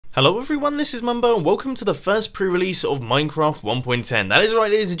Hello everyone, this is Mumbo and welcome to the first pre-release of Minecraft 1.10. That is right,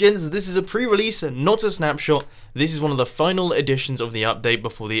 ladies and gents, this is a pre-release, not a snapshot. This is one of the final editions of the update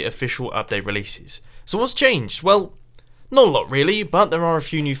before the official update releases. So what's changed? Well, not a lot really, but there are a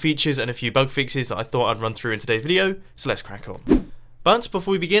few new features and a few bug fixes that I thought I'd run through in today's video, so let's crack on. But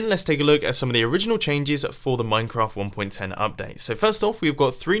before we begin, let's take a look at some of the original changes for the Minecraft 1.10 update. So first off, we've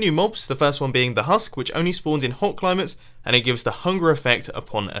got 3 new mobs, the first one being the Husk, which only spawns in hot climates, and it gives the hunger effect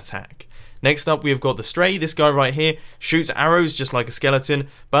upon attack. Next up, we have got the Stray. This guy right here shoots arrows just like a skeleton,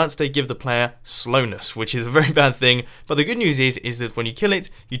 but they give the player slowness, which is a very bad thing. But the good news is that when you kill it,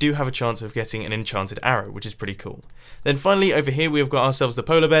 you do have a chance of getting an enchanted arrow, which is pretty cool. Then finally, over here, we have got ourselves the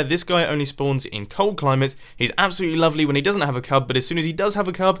Polar Bear. This guy only spawns in cold climates. He's absolutely lovely when he doesn't have a cub, but as soon as he does have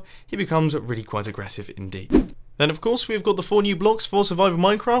a cub, he becomes really quite aggressive indeed. Then of course we've got the 4 new blocks for Survival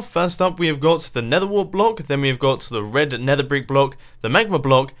Minecraft. First up we have got the Nether Wart block, then we have got the red Nether Brick block, the Magma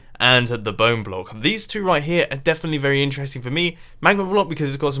block, and the Bone block. These two right here are definitely very interesting for me. Magma block because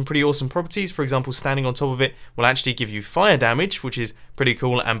it's got some pretty awesome properties. For example, standing on top of it will actually give you fire damage, which is pretty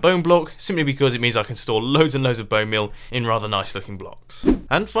cool. And Bone block simply because it means I can store loads and loads of bone meal in rather nice looking blocks.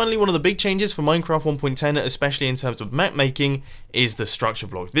 And finally, one of the big changes for Minecraft 1.10, especially in terms of map making, is the structure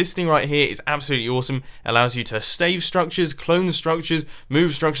block. This thing right here is absolutely awesome. It allows you to stave structures, clone structures,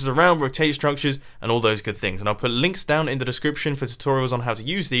 move structures around, rotate structures, and all those good things. And I'll put links down in the description for tutorials on how to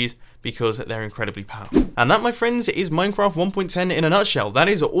use these because they're incredibly powerful. And that, my friends, is Minecraft 1.10 in a nutshell. That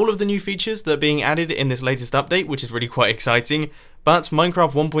is all of the new features that are being added in this latest update, which is really quite exciting. But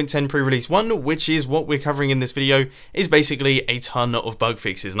Minecraft 1.10 pre-release 1, which is what we're covering in this video, is basically a ton of bug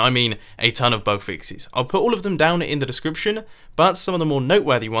fixes, and I mean a ton of bug fixes. I'll put all of them down in the description, but some of the more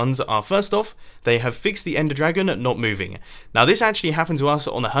noteworthy ones are, first off, they have fixed the Ender Dragon not moving. Now this actually happened to us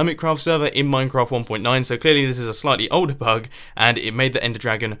on the Hermitcraft server in Minecraft 1.9, so clearly this is a slightly older bug, and it made the Ender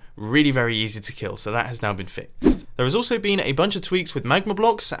Dragon really very easy to kill, so that has now been fixed. There has also been a bunch of tweaks with magma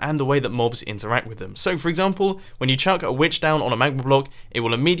blocks and the way that mobs interact with them. So for example, when you chuck a witch down on a magma block, it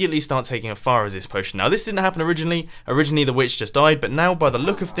will immediately start taking a fire resist potion. Now this didn't happen originally. Originally the witch just died, but now by the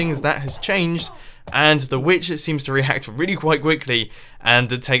look of things that has changed, and the witch seems to react really quite quickly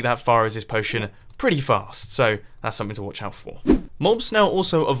and take that fire resist potion pretty fast. So that's something to watch out for. Mobs now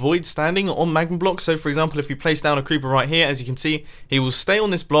also avoid standing on magma blocks. So for example, if you place down a creeper right here, as you can see, he will stay on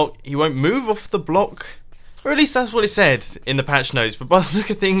this block. He won't move off the block. Or at least that's what it said in the patch notes, but by the look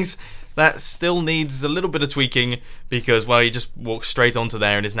of things, that still needs a little bit of tweaking because, well, he just walks straight onto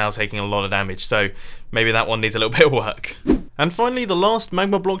there and is now taking a lot of damage, so maybe that one needs a little bit of work. And finally, the last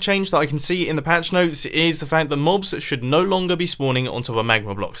magma block change that I can see in the patch notes is the fact that mobs should no longer be spawning on top of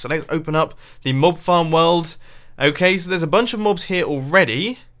magma blocks. So let's open up the mob farm world. Okay, so there's a bunch of mobs here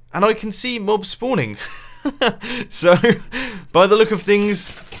already, and I can see mobs spawning. So, by the look of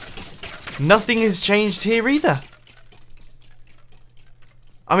things, nothing has changed here either.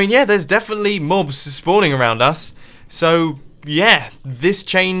 I mean, yeah, there's definitely mobs spawning around us. So, yeah, this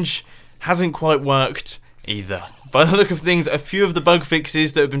change hasn't quite worked either. By the look of things, a few of the bug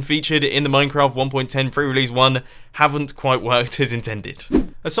fixes that have been featured in the Minecraft 1.10 pre-release 1 haven't quite worked as intended.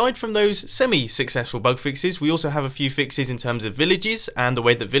 Aside from those semi-successful bug fixes, we also have a few fixes in terms of villages and the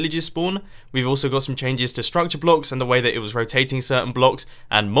way that villages spawn. We've also got some changes to structure blocks and the way that it was rotating certain blocks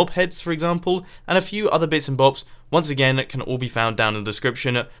and mob heads, for example, and a few other bits and bobs. Once again, can all be found down in the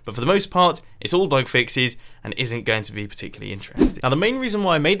description, but for the most part, it's all bug fixes and isn't going to be particularly interesting. Now, the main reason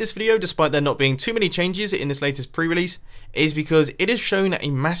why I made this video, despite there not being too many changes in this latest pre-release, is because it has shown a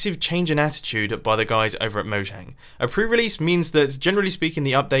massive change in attitude by the guys over at Mojang. A pre-release means that, generally speaking,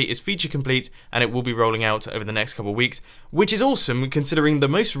 the update is feature complete and it will be rolling out over the next couple of weeks, which is awesome considering the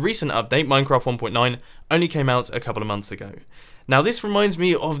most recent update, Minecraft 1.9, only came out a couple of months ago. Now this reminds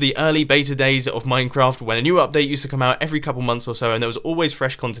me of the early beta days of Minecraft when a new update used to come out every couple months or so and there was always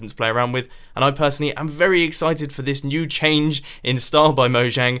fresh content to play around with, and I personally am very excited for this new change in style by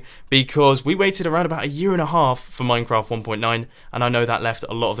Mojang because we waited around about a year and a half for Minecraft 1.9 and I know that left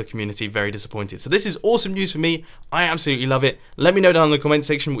a lot of the community very disappointed. So this is awesome news for me. I absolutely love it. Let me know down in the comment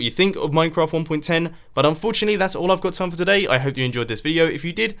section what you think of Minecraft 1.10, but unfortunately that's all I've got time for today. I hope you enjoyed this video. If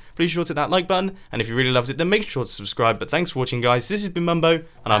you did, please be sure to hit that like button, and if you really loved it then make sure to subscribe. But thanks for watching, guys. This has been Mumbo,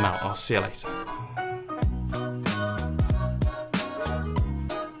 and I'm out. I'll see you later.